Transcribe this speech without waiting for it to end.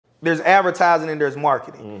there's advertising and there's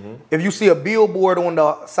marketing. If you see a billboard on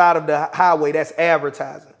the side of the highway, that's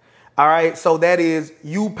advertising. All right, so that is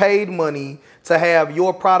you paid money to have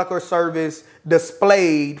your product or service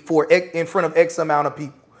displayed in front of X amount of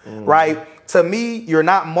people, right? To me, you're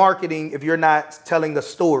not marketing if you're not telling a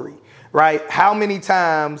story, right? How many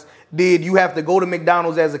times did you have to go to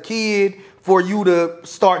McDonald's as a kid for you to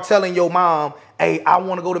start telling your mom, hey, I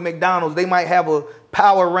want to go to McDonald's. They might have a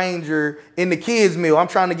Power Ranger in the kids meal. I'm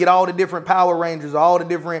trying to get all the different Power Rangers, all the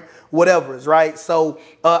different whatevers, right? So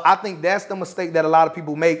I think that's the mistake that a lot of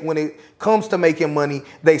people make when it comes to making money.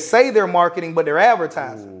 They say they're marketing, but they're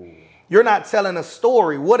advertising. You're not telling a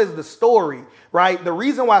story. What is the story, right? The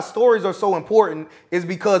reason why stories are so important is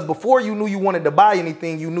because before you knew you wanted to buy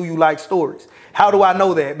anything, you knew you liked stories. How do I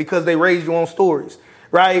know that? Because they raised you on stories,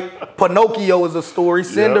 right? Pinocchio is a story.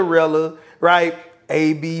 Cinderella, right?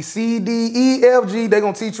 A, B, C, D, E, F, G. They're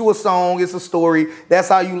going to teach you a song. It's a story. That's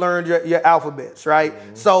how you learned your alphabets, right?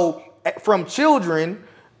 So from children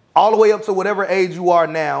all the way up to whatever age you are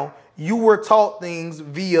now, you were taught things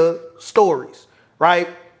via stories, right?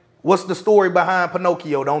 What's the story behind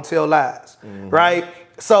Pinocchio? Don't tell lies, right?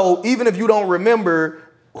 So even if you don't remember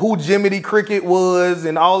who Jiminy Cricket was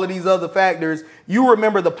and all of these other factors, you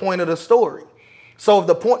remember the point of the story. So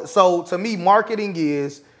to me, marketing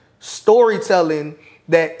is storytelling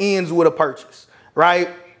that ends with a purchase, right?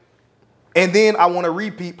 And then I want to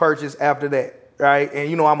repeat purchase after that, right?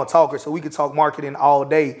 And I'm a talker, so we could talk marketing all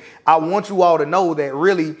day. I want you all to know that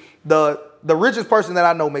really the richest person that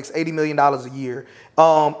I know makes $80 million a year.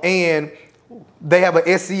 And they have an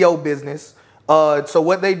SEO business. So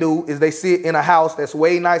what they do is they sit in a house that's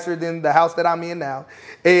way nicer than the house that I'm in now.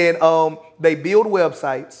 And they build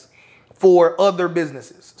websites for other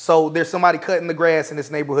businesses. So there's somebody cutting the grass in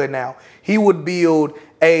this neighborhood now. He would build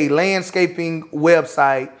a landscaping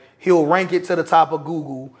website. He'll rank it to the top of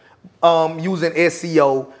Google using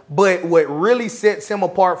SEO. But what really sets him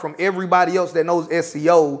apart from everybody else that knows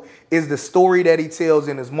SEO is the story that he tells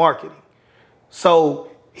in his marketing.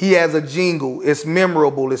 So he has a jingle. It's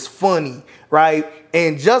memorable. It's funny, right?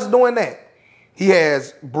 And just doing that, he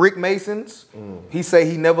has brick masons. He say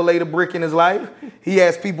he never laid a brick in his life. He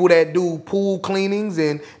has people that do pool cleanings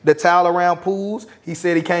and the tile around pools. He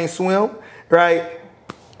said he can't swim, right?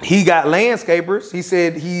 He got landscapers. He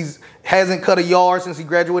said hasn't cut a yard since he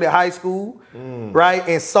graduated high school, right?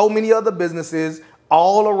 And so many other businesses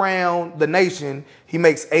all around the nation. He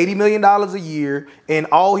makes $80 million a year, and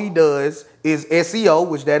all he does is SEO,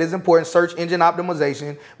 which that is important, search engine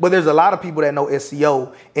optimization. But there's a lot of people that know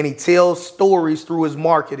SEO, and he tells stories through his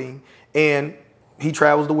marketing, and he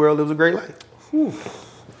travels the world, lives a great life.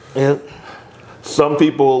 Yeah. Some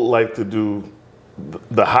people like to do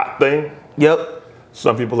the hot thing. Yep.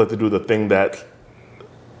 Some people like to do the thing that.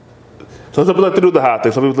 Some people like to do the hot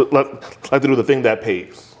thing. Some people like to do the thing that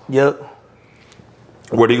pays. Yep.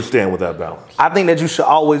 Where do you stand with that balance? I think that you should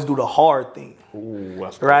always do the hard thing. Ooh,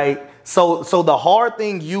 that's cool. Right? So the hard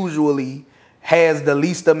thing usually has the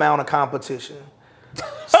least amount of competition.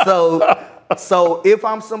 So if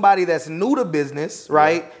I'm somebody that's new to business,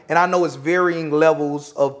 right? And I know it's varying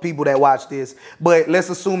levels of people that watch this, but let's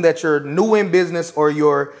assume that you're new in business or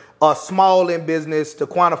you're small in business. To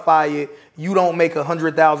quantify it, you don't make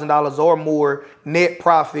 $100,000 or more net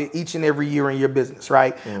profit each and every year in your business,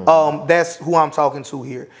 right? That's who I'm talking to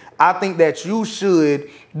here. I think that you should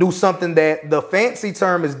do something that the fancy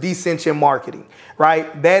term is descension marketing,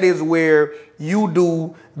 right? That is where you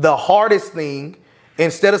do the hardest thing.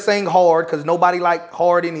 Instead of saying hard, because nobody like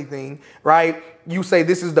hard anything, right? You say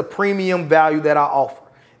this is the premium value that I offer.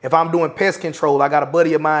 If I'm doing pest control, I got a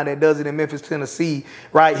buddy of mine that does it in Memphis, Tennessee,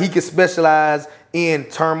 right? He can specialize in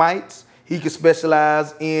termites. He can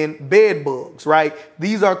specialize in bed bugs, right?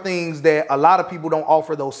 These are things that a lot of people don't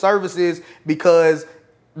offer those services because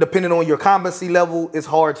depending on your competency level, it's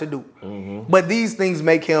hard to do. But these things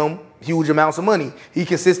make him huge amounts of money. He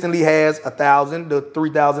consistently has $1,000 to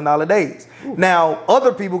 $3,000 days. Now,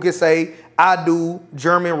 other people can say, I do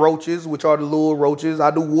German roaches, which are the little roaches. I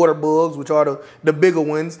do water bugs, which are the bigger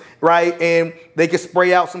ones, right? And they can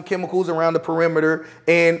spray out some chemicals around the perimeter,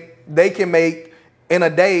 and they can make, in a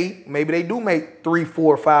day, maybe they do make $300,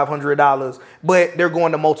 $400, $500, but they're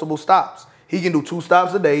going to multiple stops. He can do 2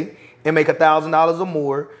 stops a day and make $1,000 or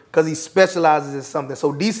more because he specializes in something.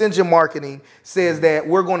 So descension marketing says that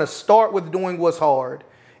we're going to start with doing what's hard,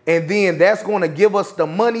 and then that's going to give us the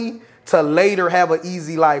money to later have an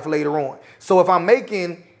easy life later on. So if I'm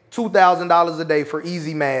making $2,000 a day for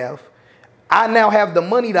easy math, I now have the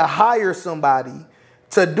money to hire somebody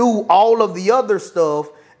to do all of the other stuff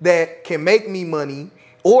that can make me money,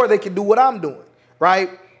 or they can do what I'm doing, right?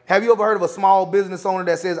 have you ever heard of a small business owner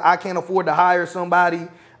that says, I can't afford to hire somebody,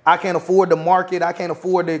 I can't afford to market, I can't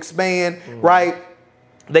afford to expand, right?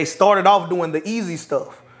 They started off doing the easy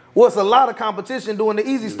stuff. Well, it's a lot of competition doing the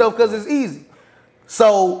easy stuff because it's easy.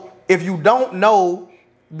 So if you don't know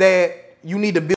that you need to build